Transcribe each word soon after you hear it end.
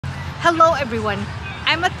Hello everyone,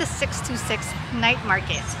 I'm at the 626 night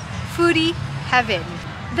market, Foodie Heaven.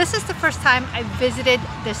 This is the first time I've visited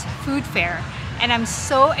this food fair and I'm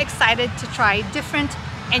so excited to try different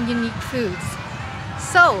and unique foods.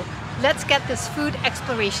 So let's get this food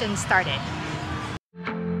exploration started.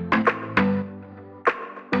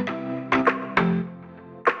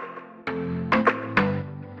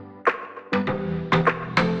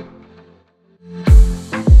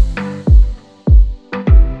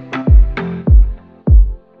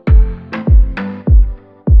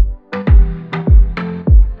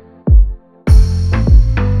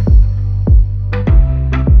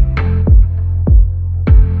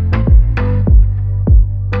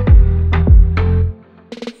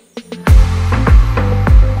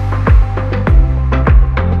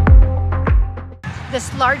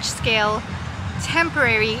 This large-scale,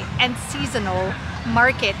 temporary, and seasonal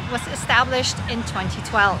market was established in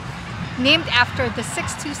 2012, named after the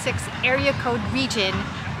 626 area code region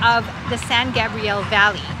of the San Gabriel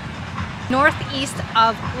Valley, northeast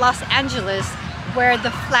of Los Angeles, where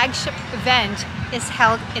the flagship event is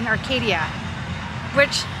held in Arcadia,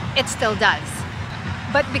 which it still does.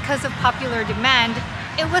 But because of popular demand,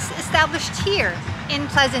 it was established here in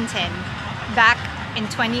Pleasanton back in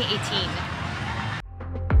 2018.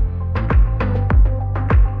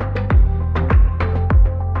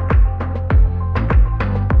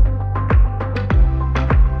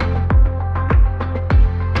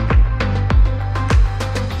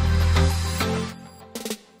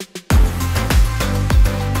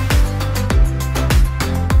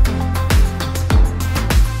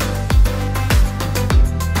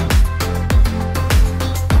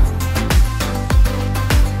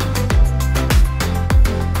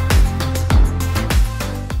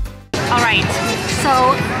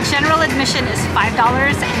 So general admission is $5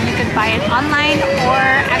 and you can buy it online or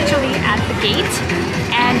actually at the gate.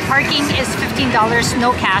 And parking is $15,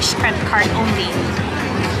 no cash, credit card only.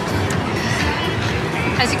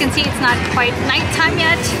 As you can see, it's not quite nighttime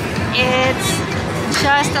yet. It's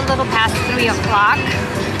just a little past 3 o'clock,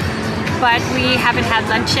 but we haven't had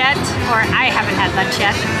lunch yet, or I haven't had lunch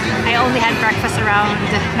yet. I only had breakfast around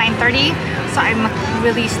 9:30, so I'm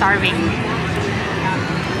really starving.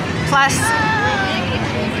 Plus,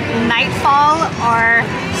 nightfall or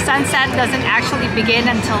sunset doesn't actually begin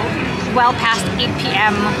until well past 8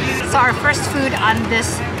 p.m. So our first food on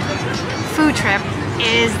this food trip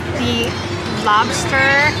is the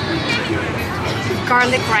lobster,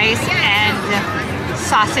 garlic rice, and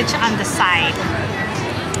sausage on the side.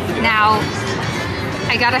 Now,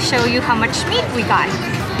 I gotta show you how much meat we got.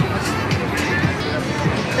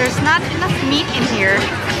 There's not enough meat in here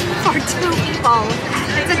for 2 people.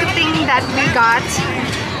 It's a good thing that we got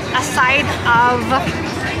a side of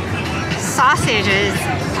sausages.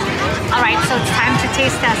 Alright, so it's time to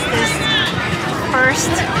taste test this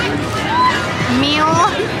first meal.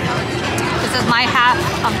 This is my half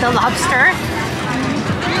of the lobster.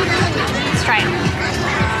 Let's try it.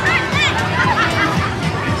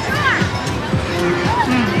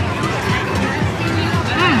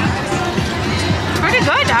 Pretty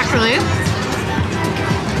good, actually.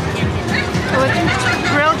 It was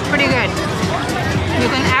grilled pretty good. You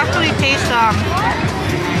can actually taste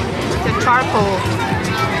the charcoal.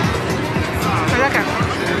 I like it.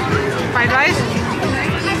 Fried rice.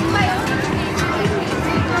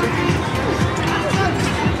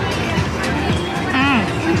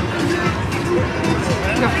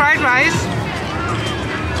 The fried rice,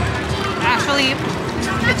 actually,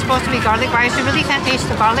 it's supposed to be garlic rice. You really can't taste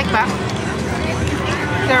the garlic, but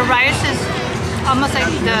the rice is almost like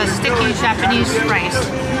the sticky Japanese rice.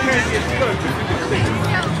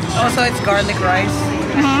 Also, it's garlic rice.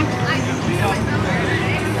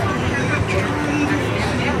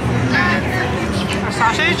 Our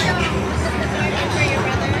sausage.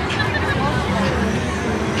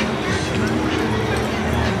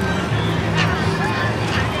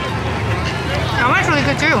 That one's really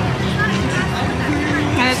good too.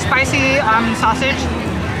 And it's spicy sausage.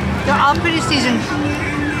 They're all pretty seasoned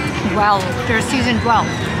well. They're seasoned well.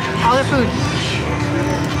 All the food.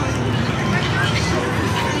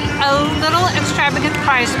 A little extravagant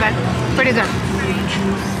price, but pretty good.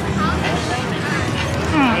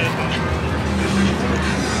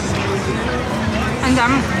 And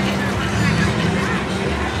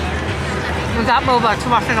we got boba to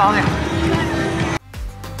wash it all in.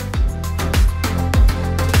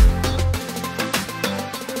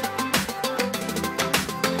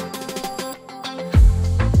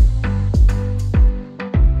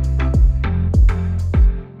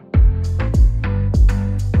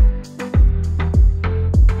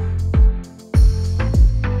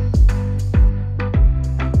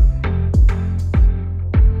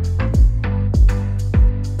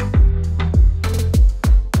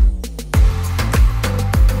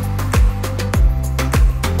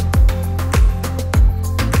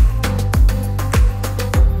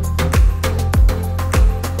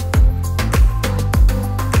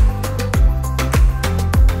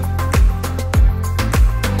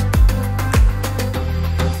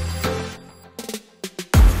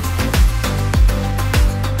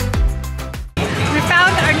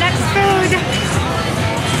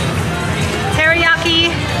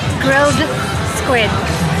 squid.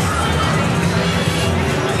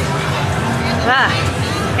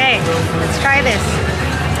 Okay, let's try this.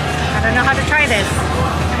 I don't know how to try this.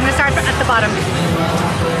 I'm gonna start at the bottom.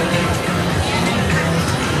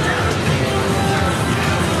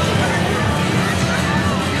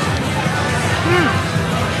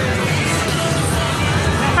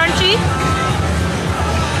 Crunchy,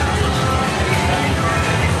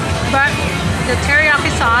 but the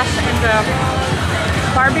teriyaki sauce and the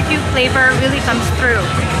barbecue flavor really comes through.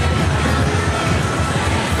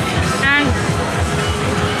 And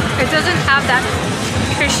it doesn't have that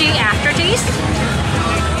fishy aftertaste.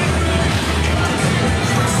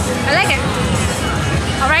 I like it.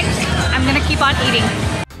 Alright, I'm gonna keep on eating.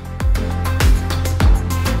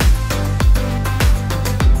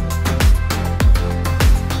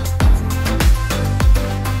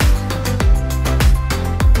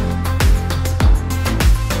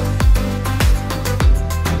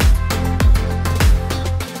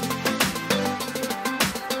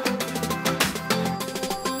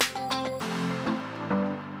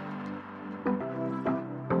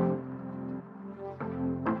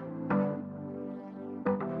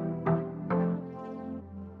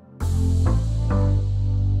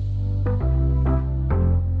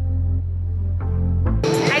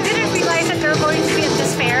 Going to be at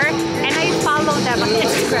this fair, and I follow them on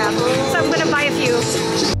Instagram, so I'm gonna buy a few.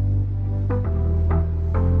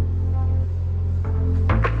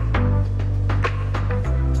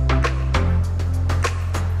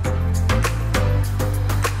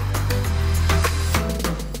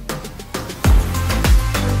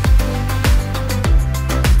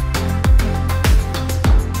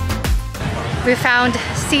 We found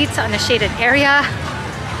seats on a shaded area.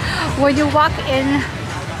 When you walk in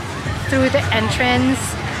through the entrance,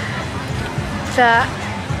 the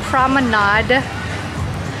promenade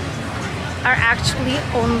are actually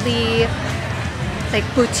only like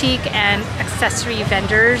boutique and accessory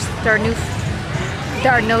vendors. There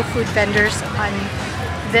are no food vendors on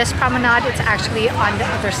this promenade. It's actually on the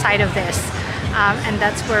other side of this, and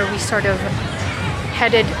that's where we sort of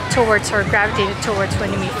headed towards or gravitated towards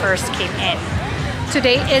when we first came in.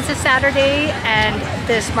 Today is a Saturday, and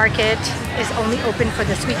this market is only open for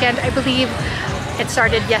this weekend. I believe it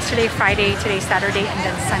started yesterday, Friday, today Saturday, and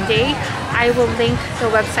then Sunday. I will link the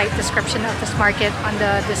website description of this market on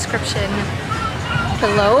the description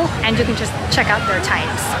below, and you can just check out their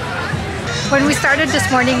times. When we started this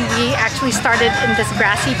morning, we actually started in this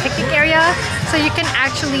grassy picnic area, so you can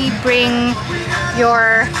actually bring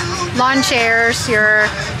your lawn chairs, your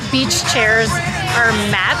beach chairs, or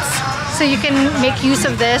mats, so you can make use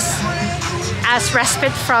of this as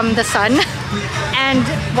respite from the sun. And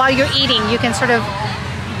while you're eating, you can sort of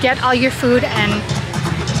get all your food and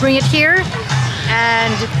bring it here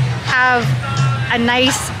and have a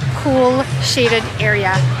nice, cool, shaded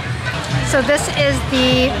area. So this is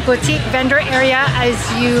the boutique vendor area as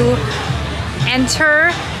you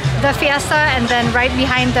enter the fiesta, and then right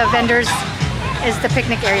behind the vendors is the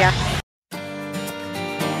picnic area.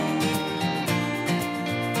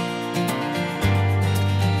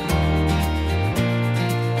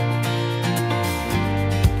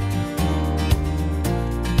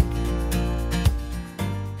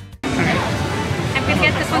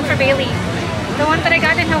 For Bailey. The one that I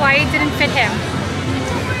got in Hawaii didn't fit him,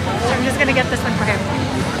 so I'm just gonna get this one for him.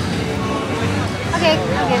 Okay,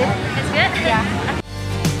 I'll get it. It's good? Yeah.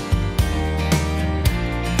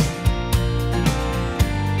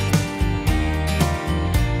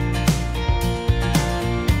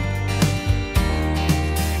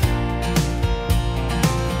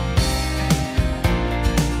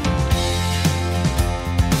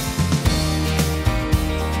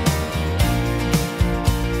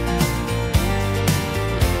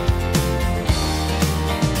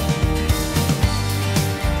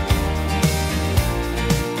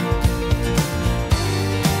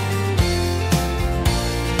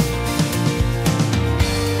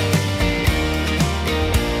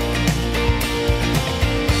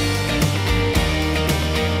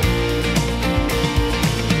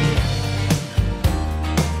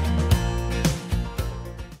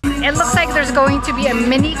 It looks like there's going to be a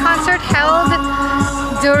mini concert held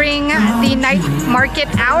during the night market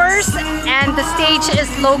hours, and the stage is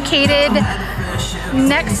located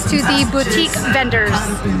next to the boutique vendors.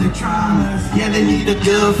 Yeah, they need a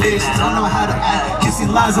good fix. Don't know how to act. Kissing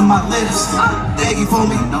lies on my lips. Begging for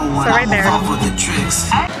me. No one. So right there. For the tricks.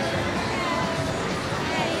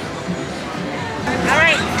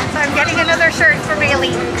 Alright, so I'm getting another shirt for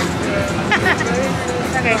Bailey.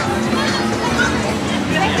 Okay.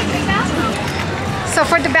 So So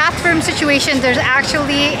for the bathroom situation, there's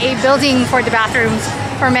actually a building for the bathrooms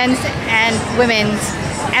for men's and women's.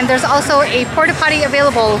 And there's also a porta potty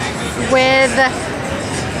available with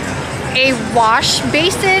a wash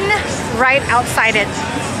basin right outside it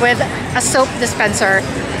with a soap dispenser.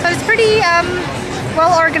 So it's pretty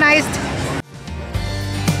well organized.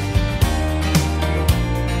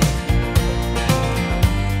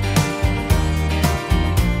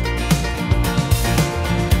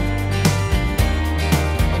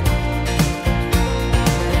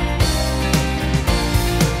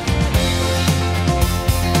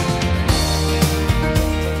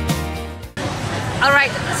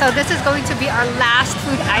 Alright, so this is going to be our last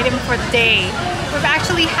food item for the day. We've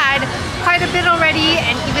actually had quite a bit already,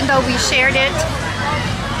 and even though we shared it,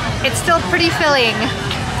 it's still pretty filling.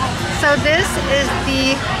 So this is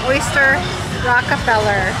the oyster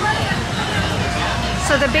Rockefeller.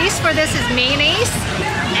 So the base for this is mayonnaise,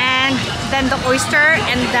 and then the oyster,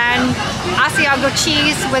 and then Asiago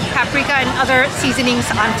cheese with paprika and other seasonings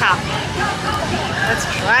on top. Let's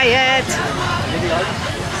try it.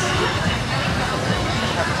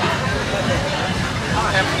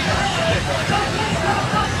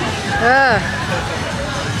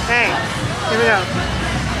 Okay, here we go.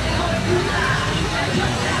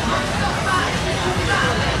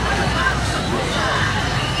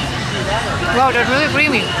 Wow, they're really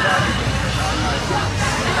creamy.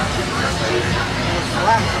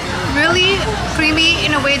 Really creamy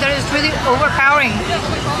in a way that is really overpowering.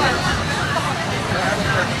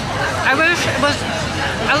 I wish it was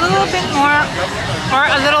a little bit more or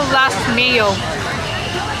a little less mayo.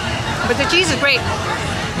 But the cheese is great.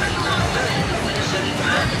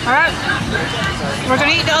 Alright, we're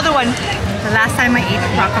gonna eat the other one. The last time I ate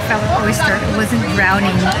Rockefeller oyster, it wasn't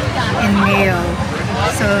drowning in mayo.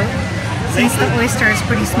 So since the oyster is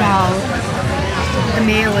pretty small, the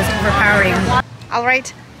mayo was overpowering.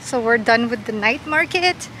 Alright, so we're done with the night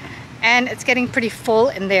market, and it's getting pretty full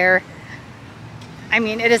in there. I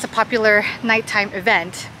mean, it is a popular nighttime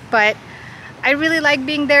event, but I really like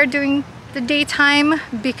being there during the daytime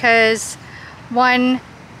because, one,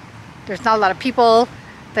 there's not a lot of people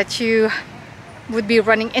that you would be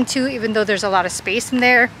running into, even though there's a lot of space in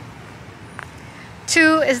there.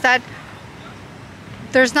 Two is that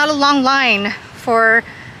there's not a long line for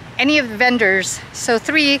any of the vendors. So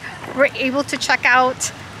three, we're able to check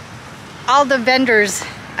out all the vendors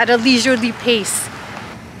at a leisurely pace,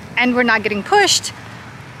 and we're not getting pushed,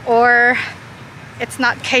 or it's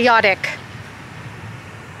not chaotic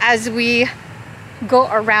as we go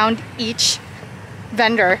around each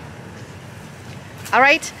vendor.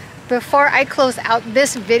 Alright, before I close out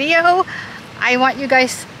this video, I want you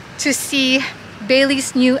guys to see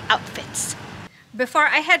Bailey's new outfits. Before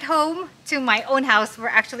I head home to my own house, we're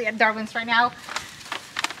actually at Darwin's right now,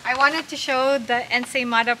 I wanted to show the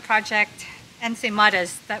Ensaymada project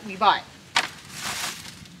Ensaymadas that we bought.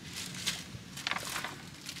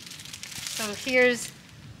 So here's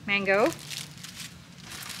mango,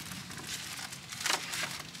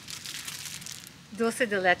 dulce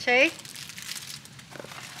de leche,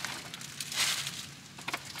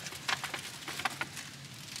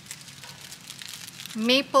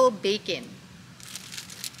 maple bacon,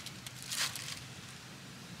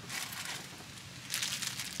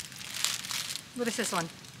 what is this one?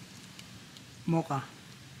 Mocha.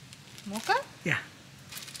 Mocha? Yeah,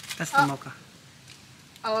 that's the mocha.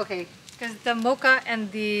 Oh, okay. Because the mocha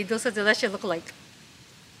and the dulce de leche look alike.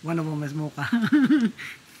 One of them is mocha.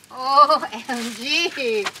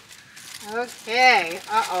 OMG! Okay.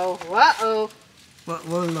 Uh-oh. Uh-oh.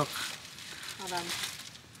 We'll look. Hold on.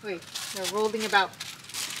 Wait. They're rolling about.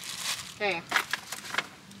 Okay.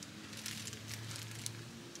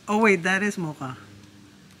 Oh wait, that is mocha.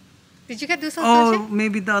 Did you get dulce de Oh, leche?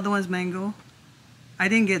 maybe the other one's mango. I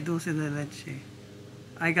didn't get dulce de leche.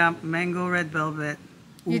 I got mango, red velvet,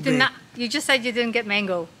 ube. You did not. You just said you didn't get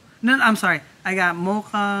mango. No, I'm sorry. I got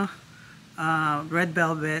mocha, red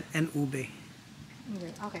velvet, and ube.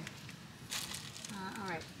 Okay. All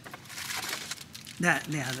right. Yeah,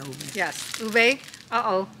 the ube. Yes. Ube.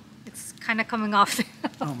 Uh-oh. It's kind of coming off.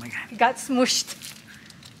 Oh my god. It got smooshed.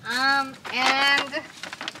 And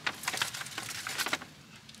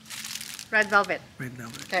red velvet. Red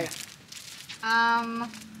velvet. Okay.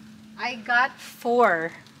 I got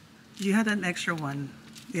 4. You had an extra one.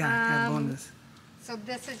 Yeah, got bonus. So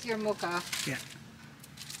this is your mocha. Yeah.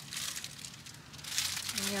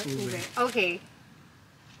 And your Ube. ube. Okay.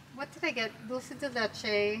 What did I get? Dulce de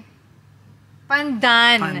leche.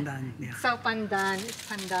 Pandan. Pandan, yeah. So pandan. It's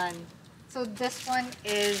pandan. So this one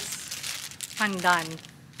is pandan.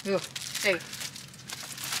 Ugh. Okay.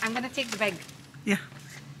 I'm gonna take the bag. Yeah.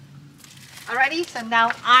 Alrighty, so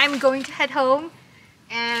now I'm going to head home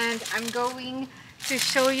and I'm going to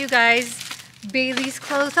show you guys Bailey's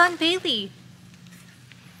clothes on Bailey.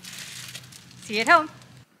 See you at home.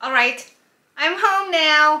 Alright, I'm home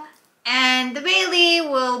now and the Bailey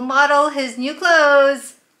will model his new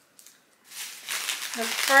clothes. The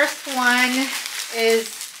first one is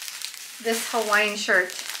this Hawaiian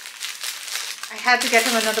shirt. I had to get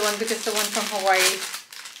him another one because the one from Hawaii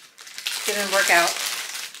didn't work out.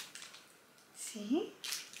 See?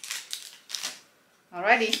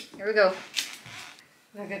 Alrighty, here we go.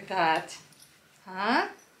 Look at that. Huh?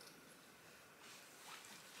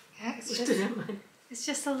 Yeah, it's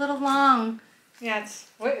just a little long. Yeah,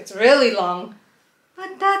 it's really long.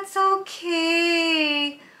 But that's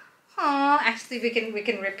okay. Aw, actually we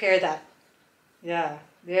can repair that. Yeah,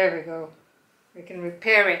 there we go. We can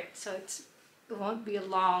repair it so it won't be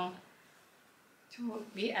long. It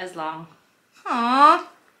won't be as long. Aw,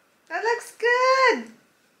 that looks good.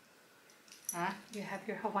 Huh? You have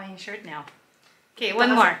your Hawaiian shirt now. Okay,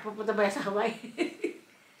 one more. Pupunta ba sa Hawaii?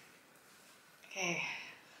 Okay.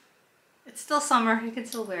 It's still summer. You can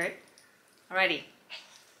still wear it. Alrighty.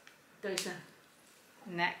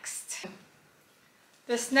 Next.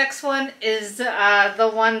 This next one is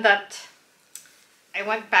the one that I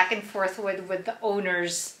went back and forth with the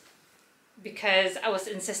owners because I was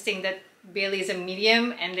insisting that Bailey's a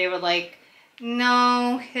medium and they were like,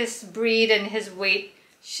 no, his breed and his weight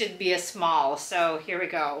should be a small. So here we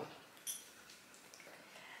go.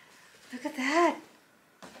 Look at that.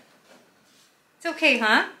 It's okay,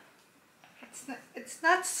 huh? It's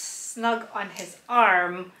not snug on his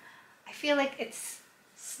arm. I feel like it's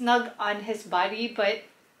snug on his body, but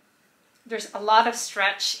there's a lot of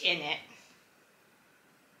stretch in it.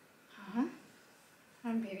 Huh?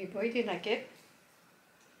 Baby boy, do you like it?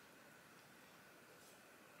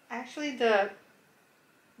 Actually, the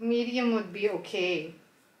medium would be okay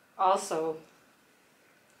also.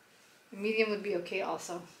 The medium would be okay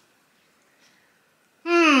also.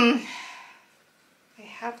 I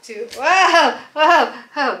have to, whoa.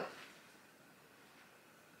 I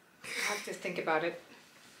have to think about it.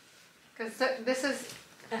 Because this is,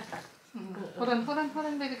 hold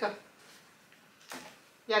on, baby, go.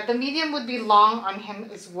 Yeah, the medium would be long on him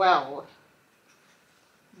as well.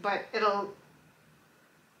 But it'll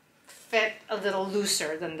fit a little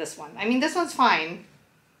looser than this one. I mean, this one's fine.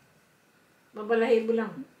 Mabalahibo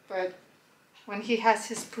lang. But when he has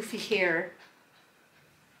his poofy hair,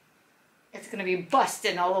 it's gonna be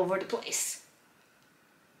busting all over the place.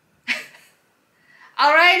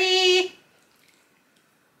 Alrighty.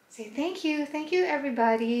 Say thank you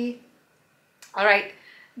everybody. Alright,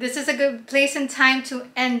 this is a good place and time to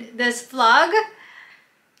end this vlog.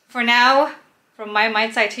 For now, from my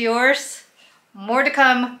mind side to yours, more to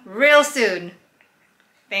come real soon.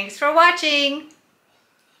 Thanks for watching.